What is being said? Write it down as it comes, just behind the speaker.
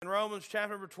Romans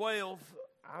chapter number 12.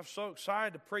 I'm so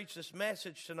excited to preach this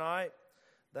message tonight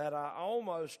that I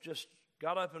almost just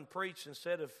got up and preached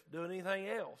instead of doing anything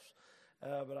else.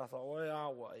 But I thought, well,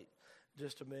 I'll wait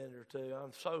just a minute or two.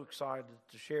 I'm so excited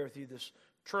to share with you this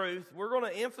truth. We're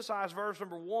going to emphasize verse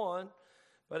number 1,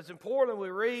 but it's important that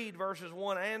we read verses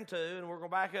 1 and 2, and we're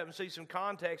going to back up and see some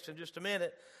context in just a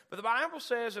minute. But the Bible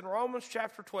says in Romans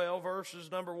chapter 12, verses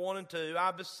number 1 and 2,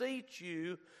 I beseech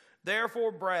you,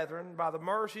 therefore, brethren, by the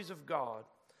mercies of God,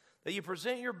 that you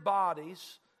present your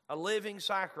bodies a living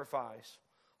sacrifice,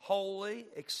 holy,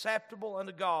 acceptable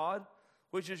unto God,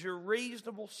 which is your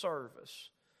reasonable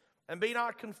service. And be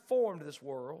not conformed to this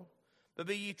world, but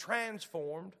be ye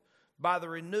transformed by the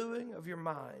renewing of your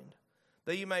mind,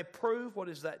 that you may prove what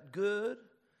is that good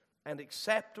and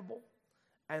acceptable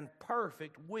and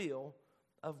perfect will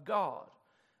of God.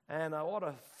 And what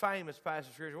a famous passage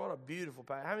of Scripture. What a beautiful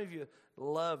passage. How many of you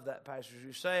love that passage?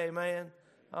 You say amen?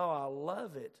 Oh, I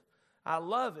love it. I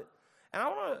love it. And I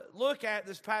want to look at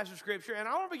this passage of Scripture, and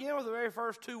I want to begin with the very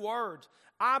first two words.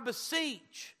 I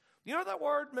beseech. You know what that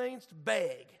word means? To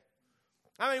beg.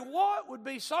 I mean, what would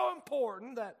be so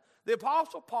important that the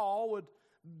Apostle Paul would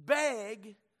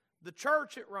beg the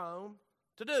church at Rome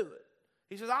to do it?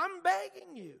 He says, I'm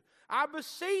begging you. I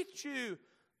beseech you,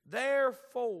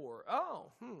 therefore.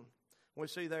 When we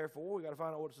see therefore, we got to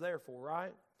find out what it's there for,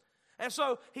 right? And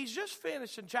so he's just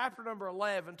finished in chapter number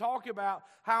 11 talking about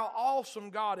how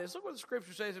awesome God is. Look what the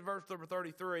Scripture says in verse number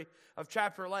 33 of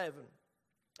chapter 11.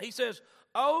 He says,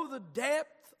 oh, the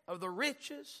depth of the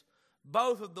riches,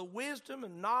 both of the wisdom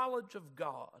and knowledge of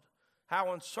God.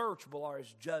 How unsearchable are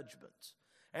his judgments,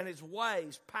 and his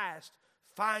ways past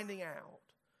finding out.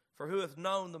 For who hath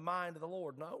known the mind of the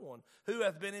Lord? No one. Who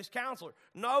hath been his counselor?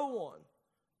 No one.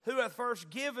 Who hath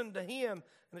first given to him,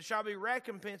 and it shall be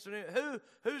recompensed to him?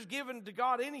 Who's given to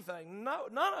God anything? No,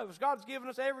 none of us. God's given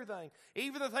us everything.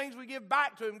 Even the things we give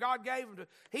back to him, God gave them to.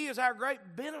 He is our great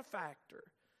benefactor.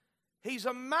 He's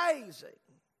amazing.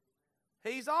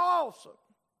 He's awesome.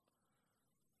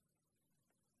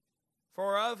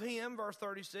 For of him, verse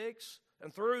 36,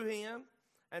 and through him,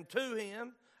 and to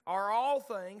him, are all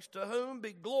things, to whom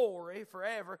be glory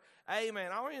forever.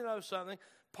 Amen. I want you to know something.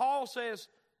 Paul says,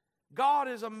 God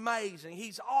is amazing.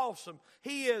 He's awesome.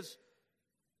 He is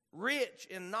rich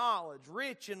in knowledge,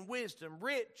 rich in wisdom,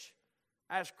 rich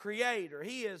as creator.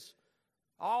 He is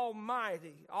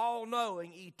almighty,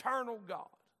 all-knowing, eternal God.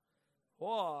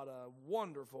 What a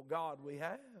wonderful God we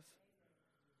have.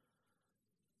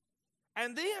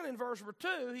 And then in verse number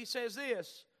 2, he says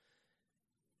this.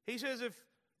 He says, if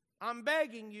I'm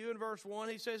begging you in verse 1,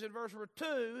 he says in verse number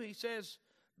 2, he says,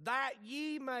 that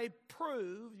ye may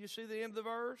prove, you see the end of the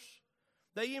verse?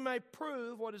 That ye may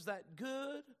prove what is that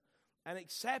good and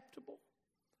acceptable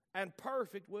and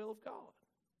perfect will of God.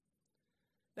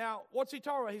 Now, what's he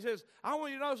talking about? He says, I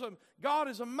want you to know something. God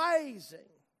is amazing.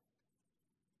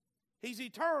 He's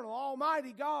eternal,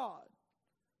 almighty God.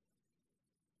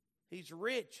 He's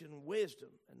rich in wisdom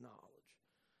and knowledge.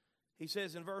 He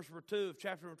says in verse number 2 of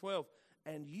chapter number 12,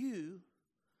 and you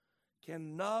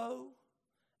can know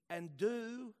and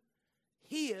do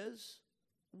his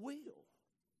will.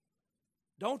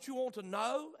 Don't you want to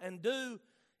know and do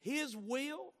his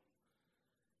will?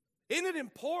 Isn't it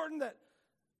important that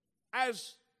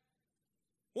as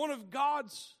one of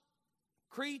God's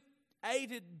created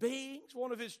beings,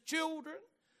 one of his children,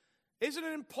 isn't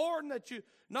it important that you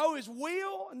know his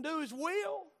will and do his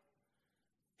will?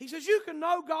 He says you can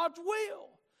know God's will.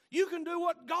 You can do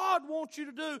what God wants you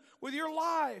to do with your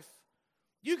life.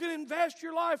 You can invest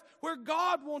your life where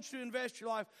God wants you to invest your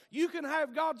life. You can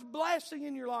have God's blessing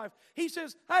in your life. He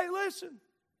says, hey, listen,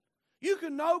 you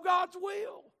can know God's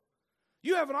will.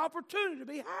 You have an opportunity to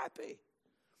be happy.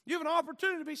 You have an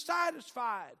opportunity to be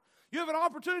satisfied. You have an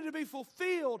opportunity to be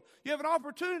fulfilled. You have an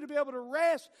opportunity to be able to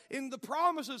rest in the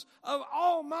promises of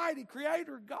Almighty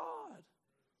Creator God.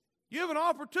 You have an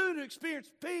opportunity to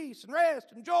experience peace and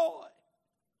rest and joy.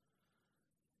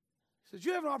 He says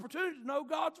you have an opportunity to know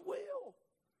God's will.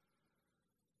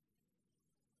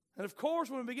 And of course,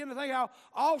 when we begin to think how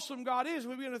awesome God is,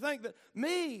 we begin to think that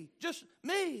me, just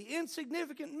me,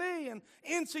 insignificant me and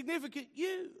insignificant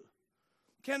you,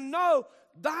 can know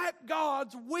that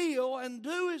God's will and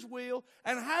do his will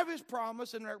and have his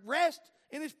promise and rest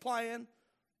in his plan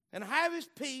and have his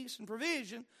peace and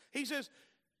provision. He says,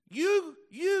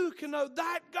 you can know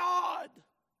that God.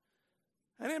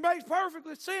 And it makes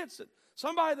perfectly sense that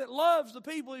somebody that loves the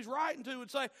people he's writing to would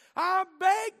say, I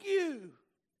beg you.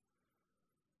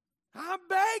 I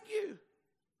beg you.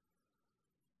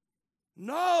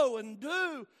 Know and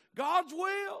do God's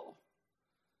will.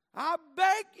 I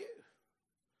beg you.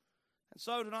 And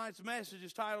So tonight's message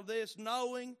is titled this,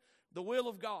 Knowing the Will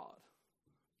of God.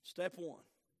 Step one.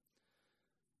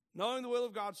 Knowing the will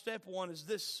of God, step one is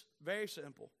this, very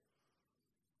simple.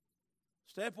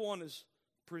 Step one is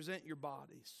present your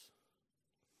bodies.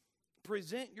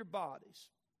 Present your bodies.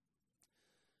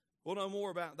 We'll know more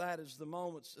about that as the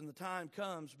moments and the time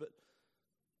comes, but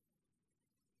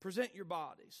present your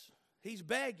bodies. He's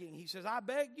begging. He says, I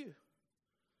beg you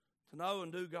to know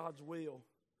and do God's will.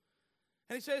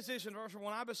 And he says this in verse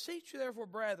 1, I beseech you therefore,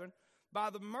 brethren,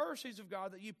 by the mercies of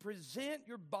God, that you present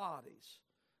your bodies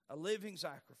a living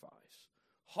sacrifice,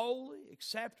 holy,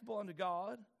 acceptable unto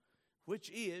God, which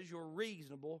is your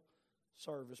reasonable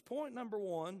service. Point number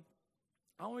one,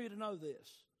 I want you to know this.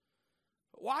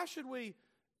 Why should we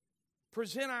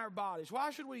present our bodies?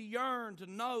 Why should we yearn to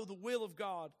know the will of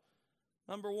God?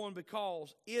 Number one,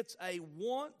 because it's a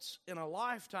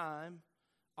once-in-a-lifetime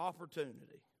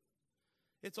opportunity.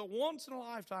 It's a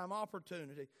once-in-a-lifetime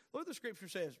opportunity. Look what the Scripture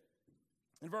says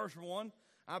in verse 1.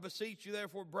 I beseech you,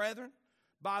 therefore, brethren,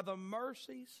 by the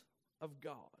mercies of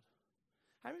God.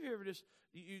 How many of you ever just,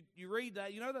 you read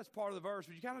that, you know that's part of the verse,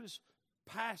 but you kind of just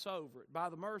pass over it, by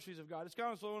the mercies of God. It's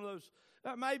kind of one of those,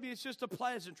 maybe it's just a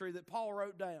pleasantry that Paul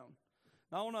wrote down.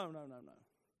 No.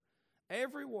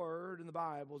 Every word in the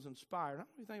Bible is inspired. I want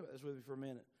you to think about this with me for a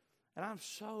minute. And I'm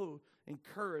so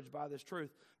encouraged by this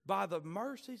truth. By the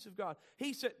mercies of God.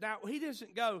 He said, now, he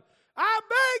doesn't go, I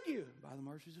beg you, by the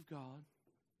mercies of God,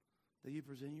 that you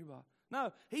present your body.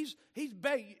 No, he's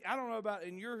begging. I don't know about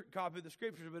in your copy of the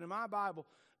Scriptures, but in my Bible,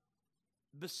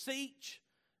 beseech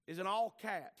is in all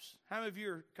caps. How many of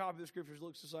your copy of the Scriptures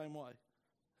looks the same way?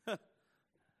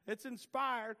 It's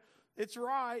inspired. It's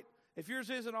right. If yours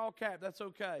is in all caps, that's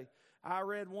okay. I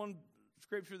read one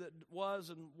Scripture that was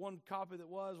and one copy that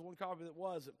was, one copy that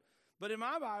wasn't. But in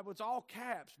my Bible, it's all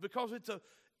caps because it's an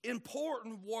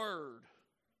important word.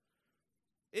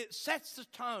 It sets the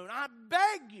tone. I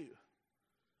beg you.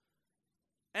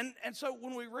 And so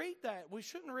when we read that, we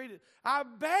shouldn't read it. I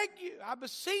beg you, I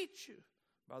beseech you,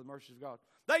 by the mercies of God,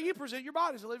 that you present your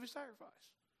bodies a living sacrifice.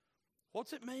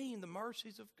 What's it mean, the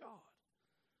mercies of God?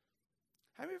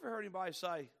 Have you ever heard anybody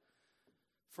say,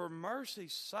 for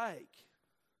mercy's sake,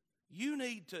 you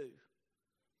need to?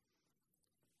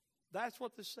 That's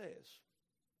what this says.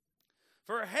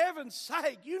 For heaven's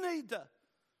sake, you need to.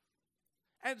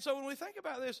 And so when we think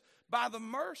about this, by the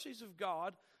mercies of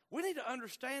God, we need to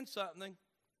understand something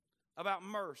about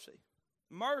mercy.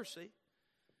 Mercy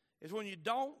is when you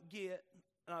don't get,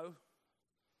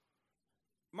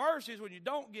 mercy is when you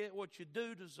don't get what you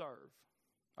do deserve.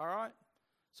 All right?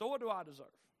 So what do I deserve?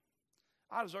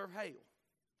 I deserve hell.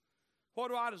 What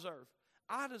do I deserve?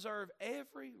 I deserve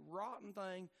every rotten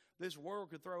thing this world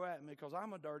could throw at me because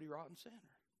I'm a dirty, rotten sinner.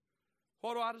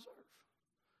 What do I deserve?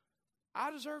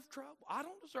 I deserve trouble. I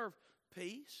don't deserve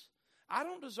peace. I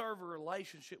don't deserve a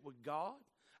relationship with God.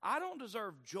 I don't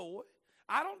deserve joy.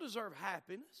 I don't deserve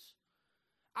happiness.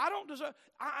 I don't deserve,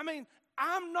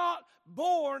 I'm not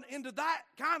born into that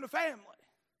kind of family.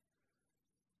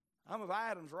 I'm of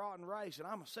Adam's rotten race, and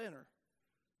I'm a sinner,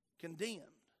 condemned.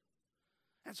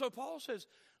 And so Paul says,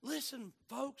 listen,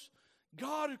 folks,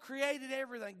 God who created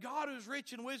everything, God who is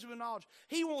rich in wisdom and knowledge,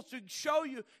 He wants to show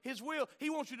you His will. He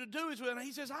wants you to do His will. And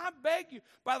He says, I beg you,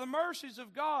 by the mercies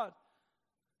of God,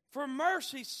 for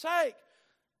mercy's sake,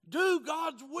 do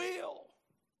God's will.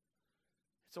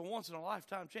 It's a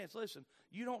once-in-a-lifetime chance. Listen,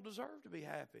 you don't deserve to be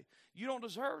happy. You don't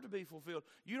deserve to be fulfilled.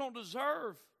 You don't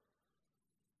deserve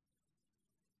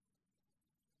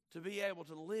to be able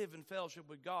to live in fellowship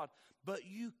with God, but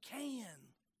you can.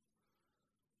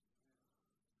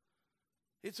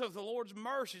 It's of the Lord's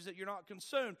mercies that you're not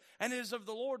consumed, and it is of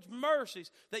the Lord's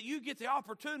mercies that you get the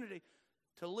opportunity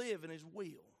to live in His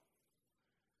will.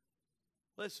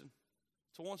 Listen,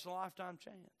 it's a once-in-a-lifetime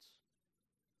chance.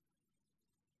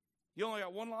 You only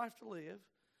got one life to live,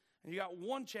 and you got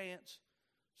one chance.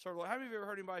 Sort of, how many of you ever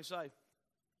heard anybody say,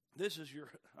 this is your,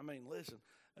 listen,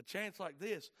 a chance like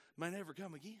this may never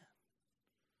come again.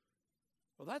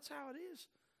 Well, that's how it is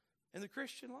in the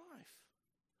Christian life.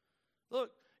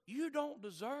 Look, you don't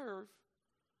deserve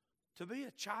to be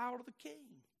a child of the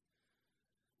King.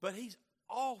 But He's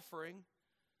offering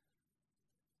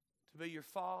to be your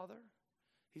Father.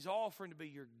 He's offering to be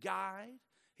your guide.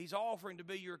 He's offering to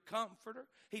be your comforter.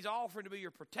 He's offering to be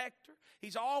your protector.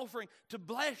 He's offering to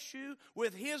bless you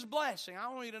with His blessing.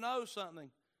 I want you to know something.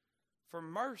 For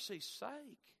mercy's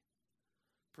sake,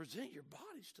 present your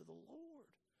bodies to the Lord.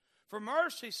 For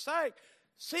mercy's sake,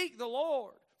 seek the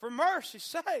Lord. For mercy's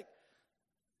sake,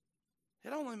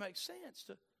 it only makes sense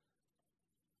to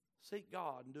seek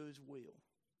God and do His will.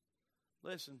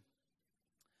 Listen,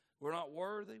 we're not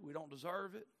worthy. We don't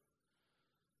deserve it.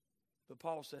 But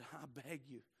Paul said, I beg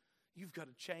you, you've got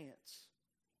a chance.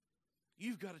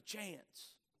 You've got a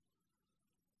chance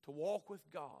to walk with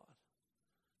God,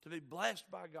 to be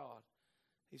blessed by God.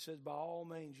 He says, by all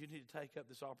means, you need to take up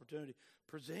this opportunity.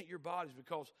 Present your bodies,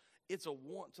 because it's a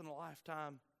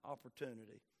once-in-a-lifetime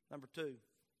opportunity. Number 2,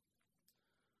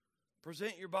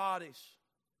 present your bodies.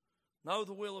 Know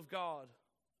the will of God.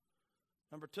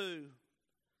 Number 2,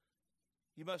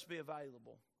 you must be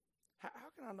available. How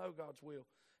can I know God's will?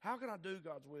 How can I do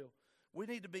God's will? We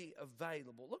need to be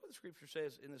available. Look what the Scripture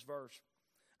says in this verse.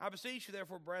 I beseech you,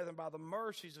 therefore, brethren, by the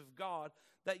mercies of God,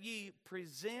 that ye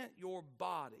present your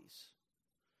bodies.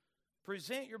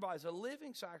 Present your bodies, a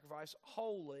living sacrifice,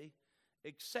 holy,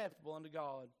 acceptable unto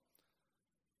God.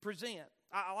 Present.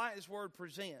 I like this word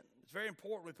present. It's very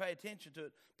important we pay attention to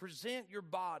it. Present your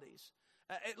bodies.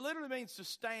 It literally means to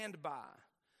stand by.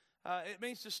 It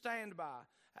means to stand by.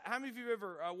 How many of you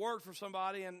ever worked for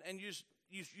somebody and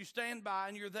you stand by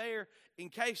and you're there in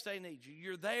case they need you?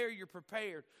 You're there, you're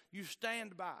prepared, you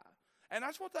stand by. And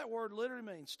that's what that word literally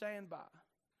means, stand by.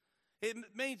 It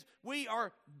means we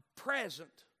are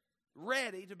present,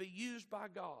 ready to be used by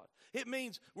God. It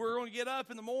means we're going to get up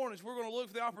in the mornings, we're going to look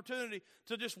for the opportunity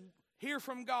to just hear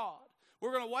from God.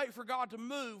 We're going to wait for God to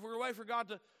move. We're going to wait for God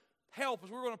to help us.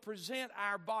 We're going to present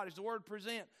our bodies. The word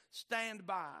present, stand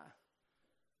by.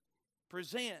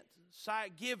 Present,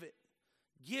 give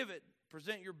it,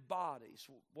 present your bodies.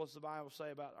 What's the Bible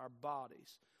say about our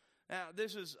bodies? Now,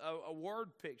 this is a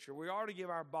word picture. We are to give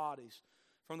our bodies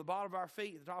from the bottom of our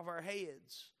feet to the top of our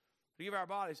heads. To give our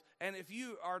bodies. And if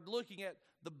you are looking at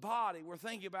the body, we're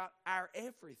thinking about our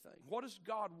everything. What does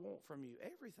God want from you?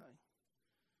 Everything.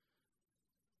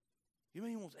 You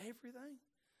mean He wants everything?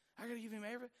 I got to give Him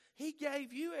everything? He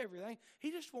gave you everything.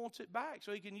 He just wants it back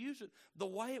so He can use it the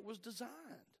way it was designed.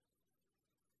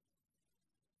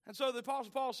 And so the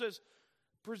Apostle Paul says,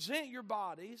 present your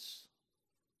bodies,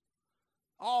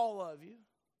 all of you,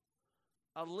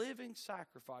 a living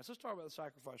sacrifice. Let's talk about the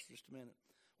sacrifice for just a minute.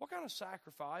 What kind of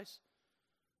sacrifice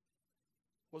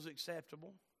was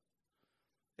acceptable?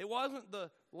 It wasn't the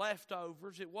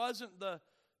leftovers. It wasn't the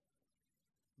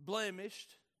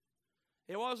blemished.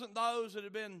 It wasn't those that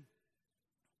had been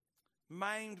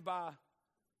maimed by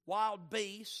wild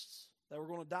beasts that were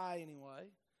going to die anyway.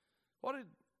 What did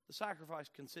the sacrifice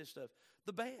consist of?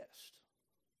 The best.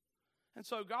 And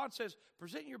so God says,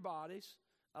 present your bodies,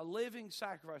 a living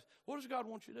sacrifice. What does God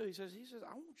want you to do? He says,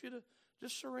 I want you to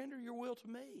just surrender your will to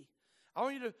me. I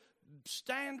want you to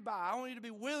stand by. I want you to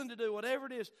be willing to do whatever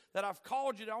it is that I've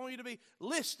called you to. I want you to be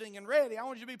listening and ready. I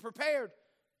want you to be prepared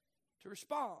to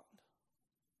respond.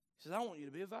 He says, I want you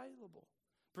to be available.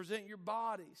 Present your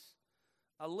bodies,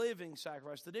 a living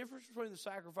sacrifice. The difference between the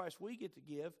sacrifice we get to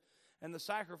give and the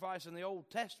sacrifice in the Old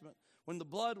Testament, when the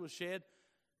blood was shed,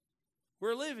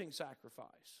 we're a living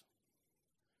sacrifice.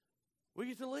 We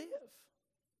get to live.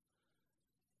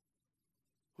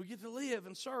 We get to live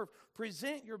and serve.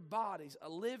 Present your bodies, a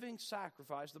living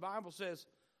sacrifice. The Bible says,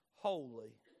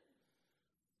 holy.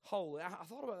 Holy. I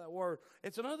thought about that word.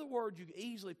 It's another word you can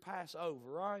easily pass over,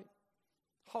 right?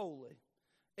 Holy.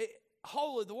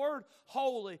 Holy. The word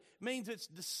holy means it's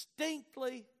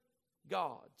distinctly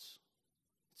God's.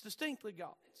 It's distinctly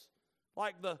God's.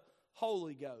 Like the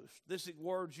Holy Ghost. This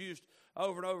word's used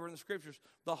over and over in the Scriptures.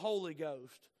 The Holy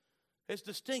Ghost. It's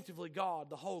distinctively God,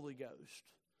 the Holy Ghost.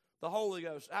 The Holy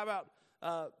Ghost. How about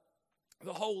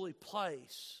the holy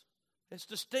place? It's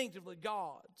distinctively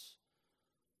God's.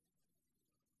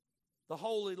 The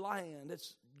Holy Land.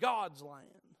 It's God's land.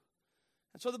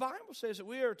 And so the Bible says that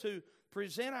we are to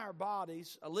present our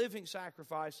bodies, a living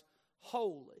sacrifice,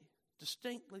 holy,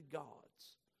 distinctly God's.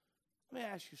 Let me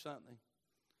ask you something.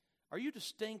 Are you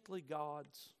distinctly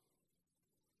God's?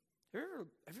 Have you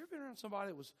ever been around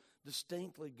somebody that was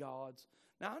distinctly God's?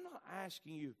 Now, I'm not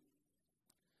asking you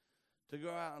to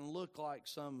go out and look like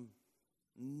some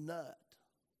nut,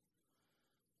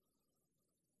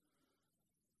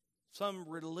 some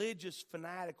religious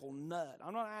fanatical nut.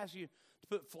 I'm not asking you to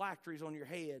put phylacteries on your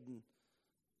head and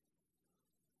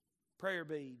prayer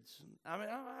beads. I mean,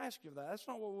 I'm not asking you for that. That's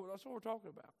not what we're talking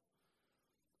about.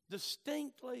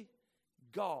 Distinctly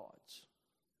God's.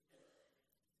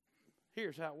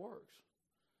 Here's how it works.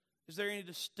 Is there any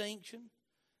distinction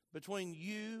between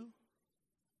you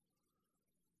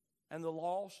and the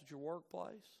lost at your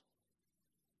workplace?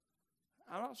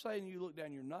 I'm not saying you look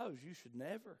down your nose. You should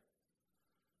never.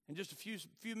 In just a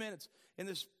few minutes in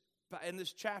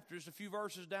this chapter, just a few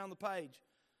verses down the page,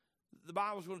 the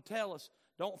Bible's going to tell us,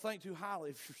 don't think too highly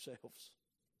of yourselves.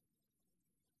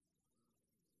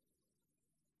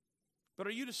 But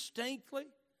are you distinctly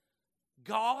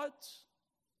God's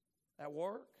at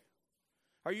work?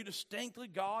 Are you distinctly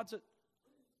God's at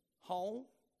home?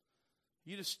 Are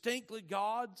you distinctly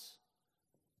God's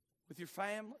with your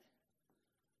family?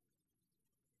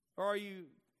 Or are you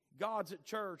God's at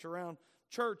church, around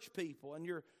church people, and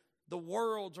you're the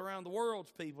world's around the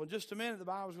world's people? In just a minute, the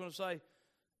Bible's going to say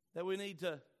that we need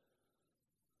to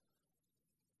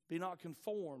be not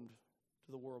conformed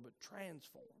to the world, but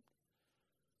transformed.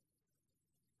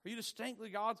 Are you distinctly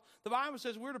God's? The Bible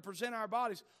says we're to present our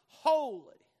bodies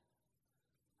holy.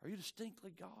 Are you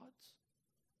distinctly God's?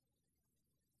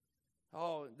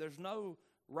 Oh, there's no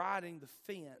riding the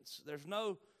fence. There's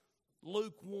no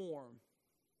lukewarm.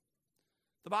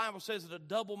 The Bible says that a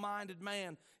double-minded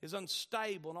man is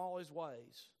unstable in all his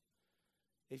ways.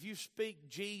 If you speak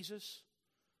Jesus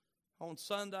on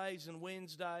Sundays and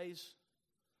Wednesdays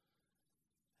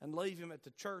and leave him at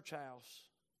the church house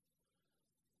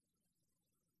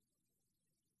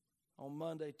on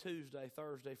Monday, Tuesday,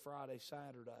 Thursday, Friday,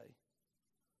 Saturday,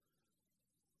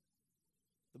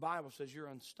 the Bible says you're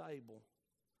unstable.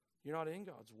 You're not in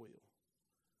God's will.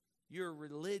 You're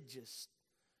religious,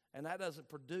 and that doesn't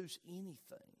produce anything.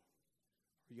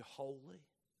 Are you holy?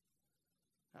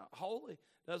 Now, holy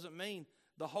doesn't mean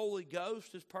the Holy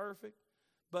Ghost is perfect,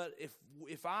 but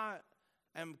if I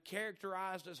am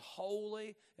characterized as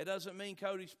holy, it doesn't mean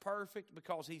Cody's perfect,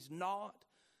 because he's not.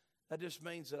 That just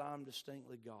means that I'm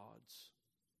distinctly God's.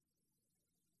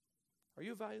 Are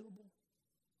you available?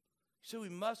 So we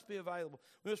must be available.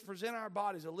 We must present our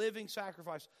bodies a living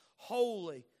sacrifice,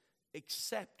 holy,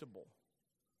 acceptable,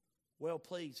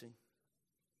 well-pleasing.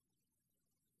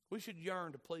 We should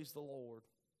yearn to please the Lord.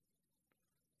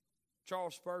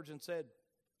 Charles Spurgeon said,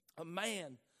 "A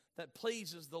man that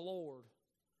pleases the Lord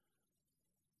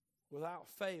without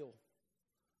fail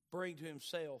bring to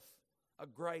himself a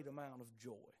great amount of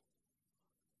joy."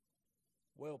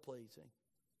 Well-pleasing.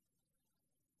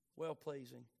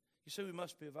 Well-pleasing. You see, we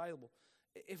must be available.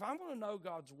 If I'm going to know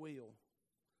God's will,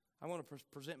 I'm going to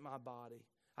present my body.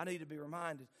 I need to be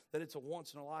reminded that it's a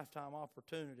once-in-a-lifetime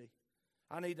opportunity.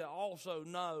 I need to also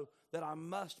know that I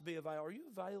must be available. Are you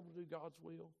available to do God's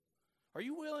will? Are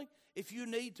you willing, if you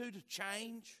need to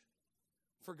change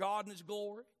for God and His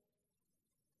glory?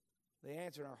 The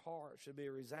answer in our heart should be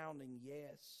a resounding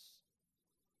yes.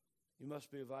 You must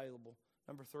be available.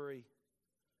 Number 3,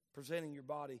 presenting your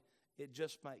body, it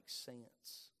just makes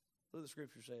sense. Look what the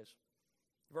Scripture says.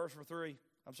 Verse number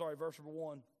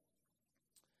 1.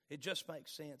 It just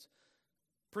makes sense.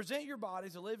 Present your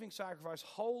bodies a living sacrifice,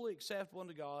 wholly acceptable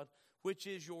unto God, which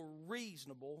is your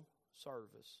reasonable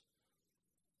service.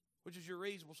 Which is your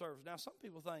reasonable service. Now, some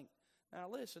people think, now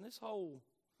listen, this whole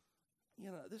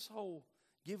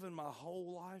giving my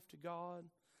whole life to God,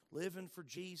 living for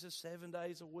Jesus 7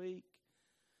 days a week,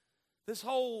 this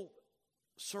whole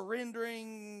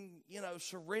surrendering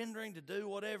to do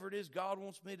whatever it is God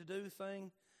wants me to do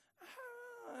thing,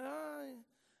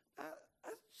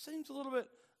 that seems a little bit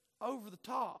over the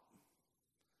top.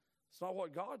 It's not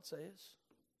what God says.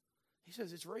 He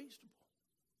says it's reasonable.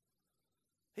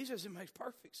 He says it makes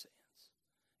perfect sense.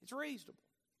 It's reasonable.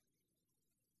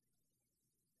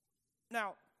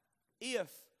 Now,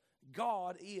 if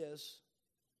God is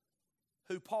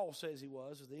who Paul says He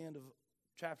was at the end of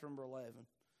chapter number 11,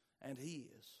 and He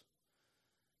is,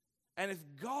 and if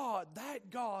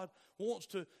that God wants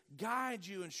to guide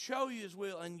you and show you His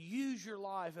will and use your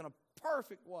life in a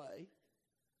perfect way,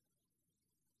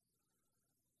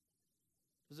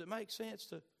 does it make sense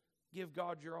to give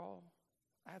God your all?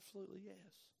 Absolutely yes.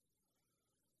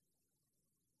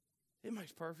 It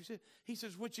makes perfect sense. He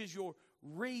says, which is your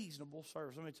reasonable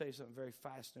service. Let me tell you something very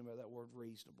fascinating about that word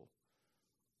reasonable.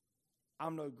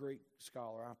 I'm no Greek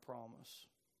scholar, I promise.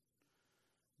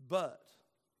 But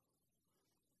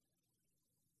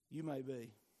you may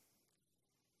be.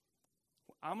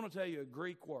 I'm going to tell you a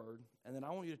Greek word, and then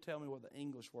I want you to tell me what the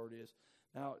English word is.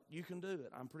 Now, you can do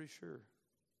it, I'm pretty sure.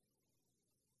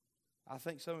 I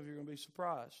think some of you are going to be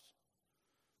surprised.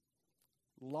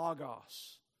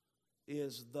 Logos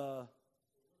is the...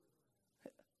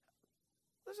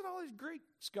 Listen to all these Greek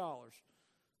scholars.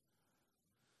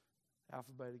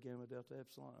 Alpha, beta, gamma, delta,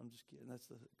 epsilon. I'm just kidding. That's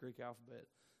the Greek alphabet.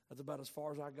 That's about as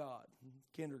far as I got.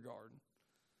 Kindergarten.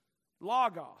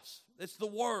 Logos. It's the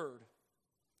word.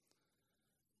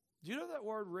 Do you know that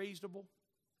word reasonable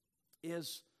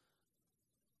is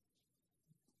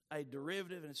a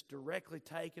derivative, and it's directly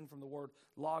taken from the word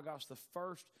logos.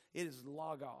 It is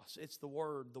logos. It's the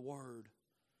word.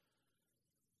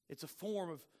 It's a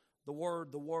form of the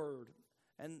word.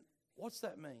 And what's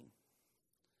that mean?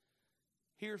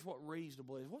 Here's what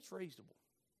reasonable is. What's reasonable?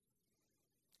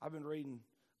 I've been reading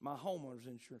my homeowner's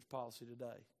insurance policy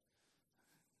today.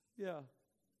 Yeah.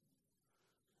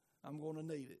 I'm going to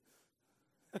need it.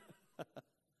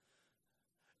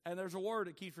 And there's a word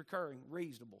that keeps recurring,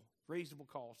 reasonable. Reasonable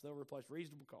cost. They'll replace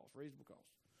reasonable cost, reasonable cost.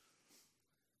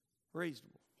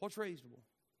 Reasonable. What's reasonable?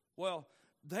 Well,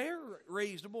 their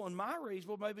reasonable and my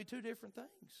reasonable may be two different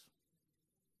things.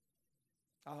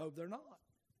 I hope they're not.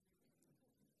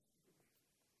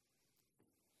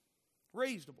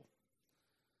 Reasonable.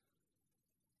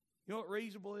 You know what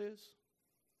reasonable is?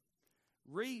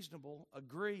 Reasonable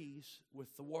agrees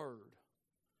with the Word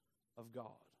of God.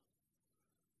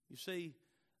 You see,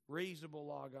 reasonable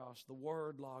logos, the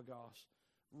word logos.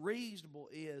 Reasonable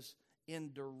is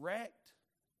in direct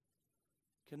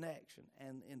connection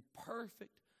and in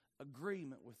perfect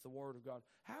agreement with the Word of God.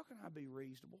 How can I be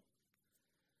reasonable?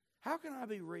 How can I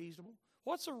be reasonable?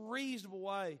 What's a reasonable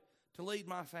way to lead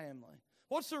my family?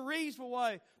 What's a reasonable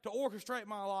way to orchestrate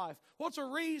my life? What's a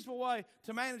reasonable way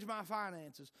to manage my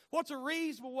finances? What's a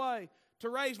reasonable way to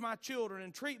raise my children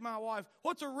and treat my wife?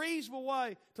 What's a reasonable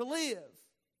way to live?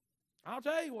 I'll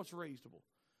tell you what's reasonable.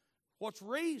 What's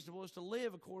reasonable is to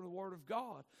live according to the Word of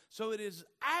God. So it is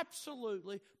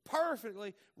absolutely,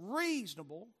 perfectly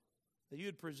reasonable that you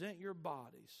would present your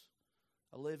bodies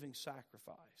a living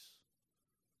sacrifice.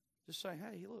 Just say,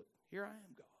 hey, look, here I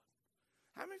am, God.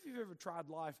 How many of you have ever tried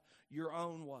life your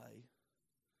own way?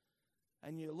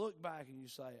 And you look back and you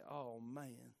say, oh,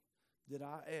 man, did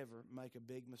I ever make a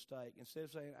big mistake? Instead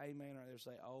of saying amen right there,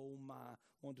 say, oh, my.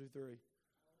 1, 2, 3.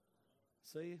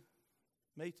 See?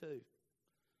 Me too.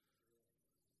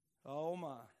 Oh,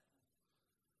 my.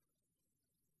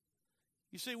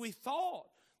 You see, we thought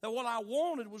that what I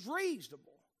wanted was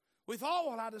reasonable. We thought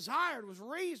what I desired was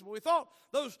reasonable. We thought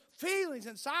those feelings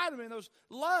inside of me, those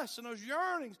lusts and those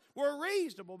yearnings were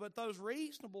reasonable, but those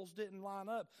reasonables didn't line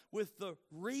up with the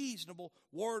reasonable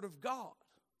Word of God.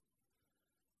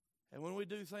 And when we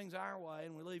do things our way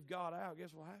and we leave God out,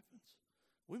 guess what happens?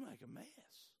 We make a mess.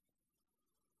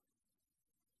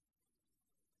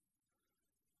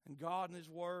 And God in His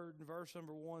Word in verse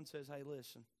number 1 says, hey,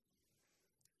 listen,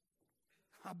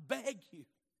 I beg you,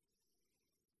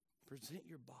 present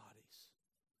your bodies.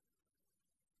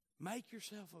 Make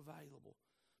yourself available.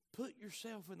 Put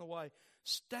yourself in the way.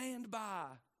 Stand by.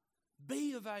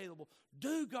 Be available.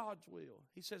 Do God's will.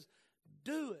 He says,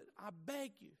 do it. I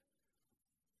beg you.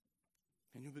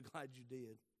 And you'll be glad you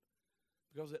did.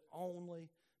 Because it only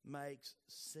makes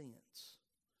sense.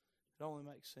 It only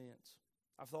makes sense.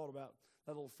 I've thought about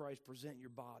that little phrase, present your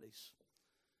bodies.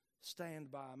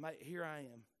 Stand by. Here I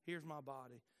am. Here's my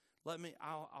body.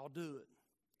 I'll do it.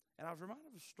 And I was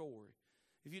reminded of a story.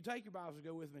 If you take your Bibles and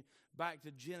go with me back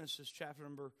to Genesis chapter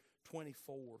number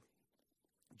 24.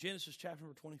 Genesis chapter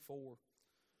number 24.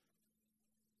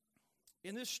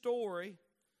 In this story,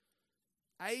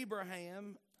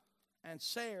 Abraham and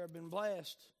Sarah have been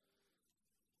blessed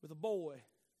with a boy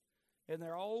in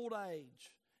their old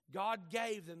age. God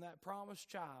gave them that promised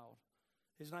child.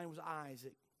 His name was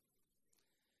Isaac.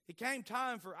 It came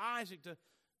time for Isaac to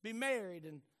be married,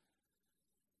 and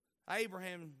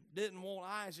Abraham didn't want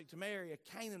Isaac to marry a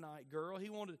Canaanite girl. He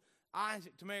wanted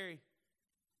Isaac to marry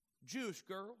a Jewish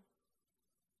girl.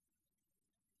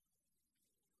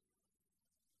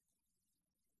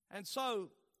 And so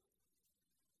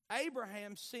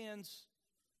Abraham sends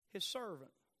his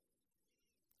servant.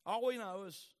 All we know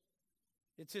is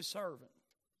it's his servant.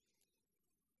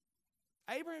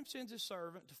 Abraham sends his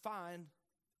servant to find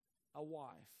a wife.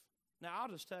 Now, I'll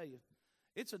just tell you,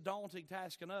 it's a daunting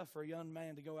task enough for a young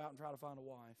man to go out and try to find a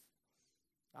wife.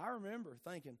 I remember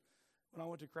thinking when I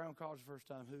went to Crown College the first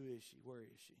time, who is she? Where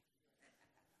is she?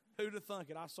 Who'd have thunk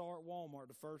it? I saw her at Walmart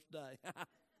the first day.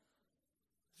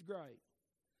 It's great.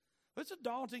 But it's a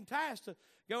daunting task to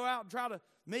go out and try to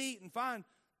meet and find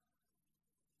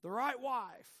the right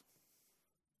wife.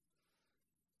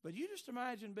 But you just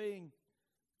imagine being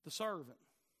the servant.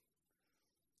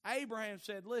 Abraham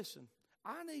said, listen,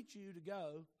 I need you to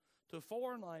go to a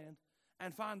foreign land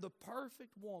and find the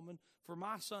perfect woman for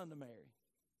my son to marry.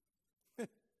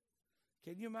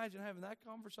 Can you imagine having that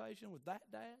conversation with that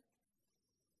dad?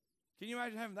 Can you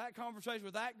imagine having that conversation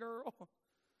with that girl?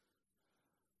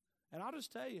 And I'll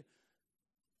just tell you,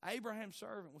 Abraham's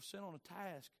servant was sent on a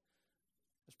task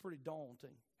that's pretty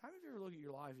daunting. How many of you ever look at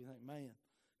your life and you think, man,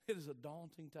 it is a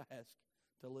daunting task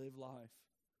to live life?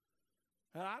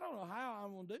 And I don't know how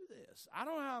I'm going to do this. I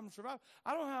don't know how I'm going to survive.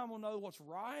 I don't know how I'm going to know what's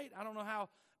right. I don't know how.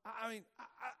 How many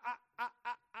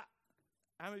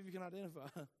of you can identify?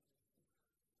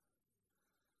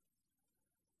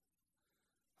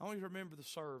 I want you to remember the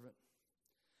servant.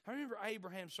 I remember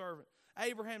Abraham's servant.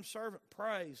 Abraham's servant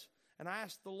prays and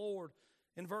asked the Lord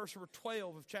in verse number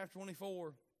 12 of chapter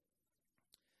 24.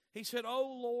 He said,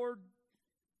 "Oh Lord,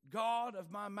 God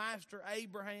of my master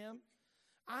Abraham,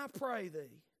 I pray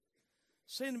thee,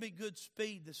 send me good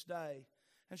speed this day,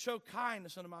 and show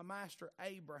kindness unto my master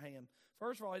Abraham.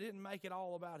 First of all, he didn't make it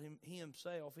all about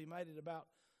himself. He made it about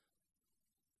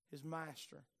his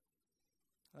master.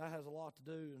 That has a lot to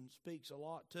do and speaks a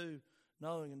lot to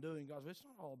knowing and doing God's will. It's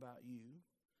not all about you.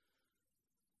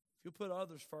 If you put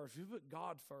others first, if you put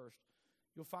God first,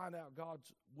 you'll find out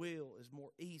God's will is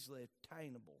more easily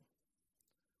attainable.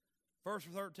 Verse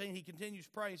 13, he continues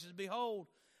praying. He says, behold,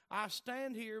 I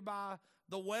stand here by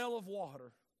the well of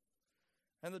water,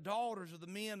 and the daughters of the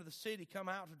men of the city come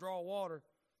out to draw water.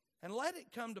 And let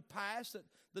it come to pass that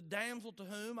the damsel to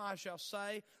whom I shall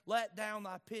say, let down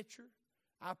thy pitcher,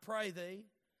 I pray thee,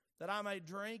 that I may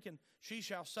drink. And she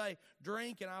shall say,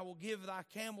 drink, and I will give thy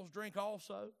camels drink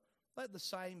also. Let the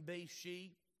same be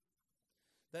she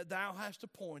that thou hast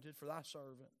appointed for thy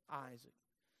servant Isaac.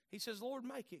 He says, Lord,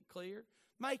 make it clear.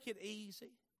 Make it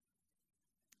easy.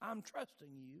 I'm trusting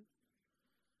you.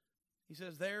 He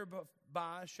says, thereby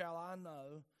shall I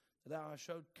know that thou hast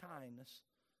showed kindness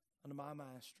unto my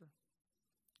master.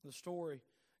 The story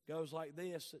goes like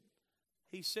this, that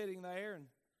he's sitting there, and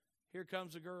here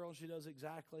comes a girl, and she does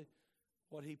exactly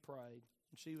what he prayed.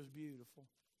 And she was beautiful.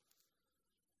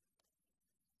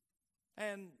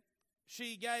 And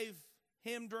she gave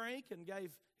him drink and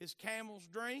gave his camels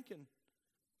drink, and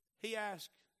he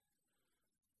asked,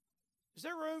 is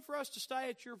there room for us to stay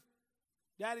at your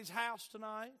daddy's house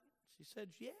tonight? She said,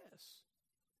 yes.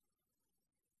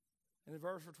 And in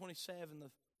verse 27, the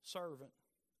servant,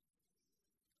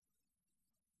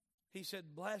 he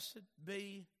said, blessed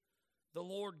be the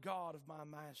Lord God of my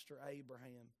master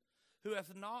Abraham, who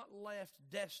hath not left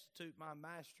destitute my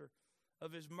master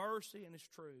of his mercy and his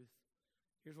truth.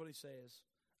 Here's what he says.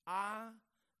 I,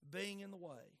 being in the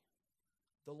way,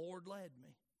 the Lord led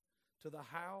me to the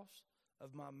house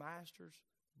of my master's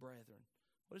brethren.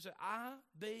 What is it? I,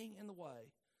 being in the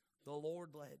way, the Lord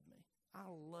led me. I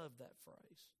love that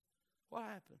phrase. What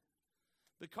happened?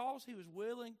 Because he was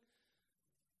willing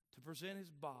to present his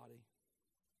body,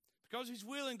 because he's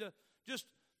willing to just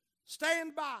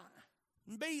stand by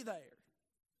and be there,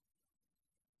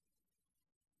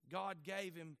 God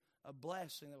gave him a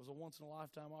blessing that was a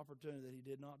once-in-a-lifetime opportunity that he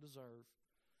did not deserve.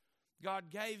 God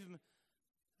gave him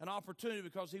an opportunity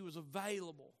because he was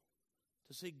available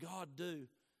to see God do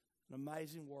an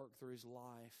amazing work through his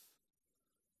life.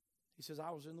 He says,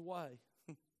 I was in the way.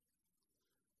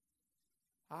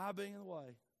 I being in the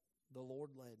way, the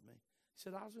Lord led me. He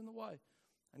said, I was in the way,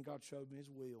 and God showed me his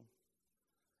will.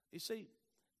 You see,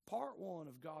 part one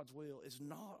of God's will is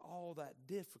not all that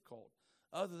difficult,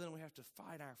 other than we have to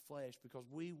fight our flesh because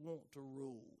we want to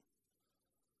rule.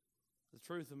 The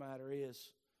truth of the matter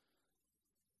is,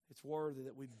 it's worthy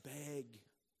that we beg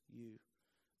you,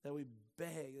 that we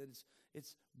beg, that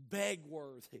it's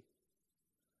beg-worthy,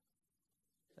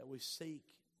 that we seek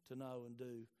to know and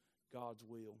do God's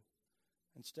will.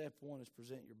 And step one is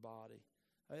present your body.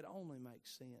 It only makes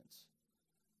sense.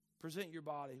 Present your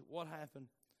body. What happened?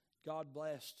 God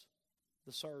blessed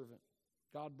the servant.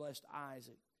 God blessed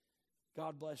Isaac.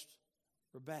 God blessed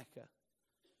Rebekah.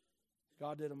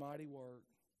 God did a mighty work.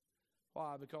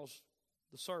 Why? Because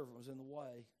the servant was in the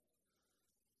way.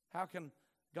 How can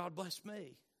God bless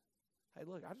me? Hey,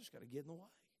 look, I just got to get in the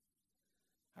way.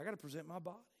 I got to present my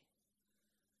body.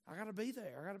 I got to be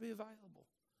there. I got to be available.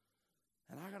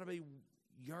 And I got to be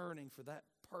yearning for that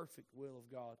perfect will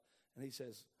of God. And he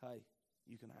says, hey,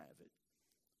 you can have it.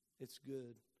 It's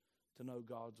good to know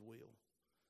God's will.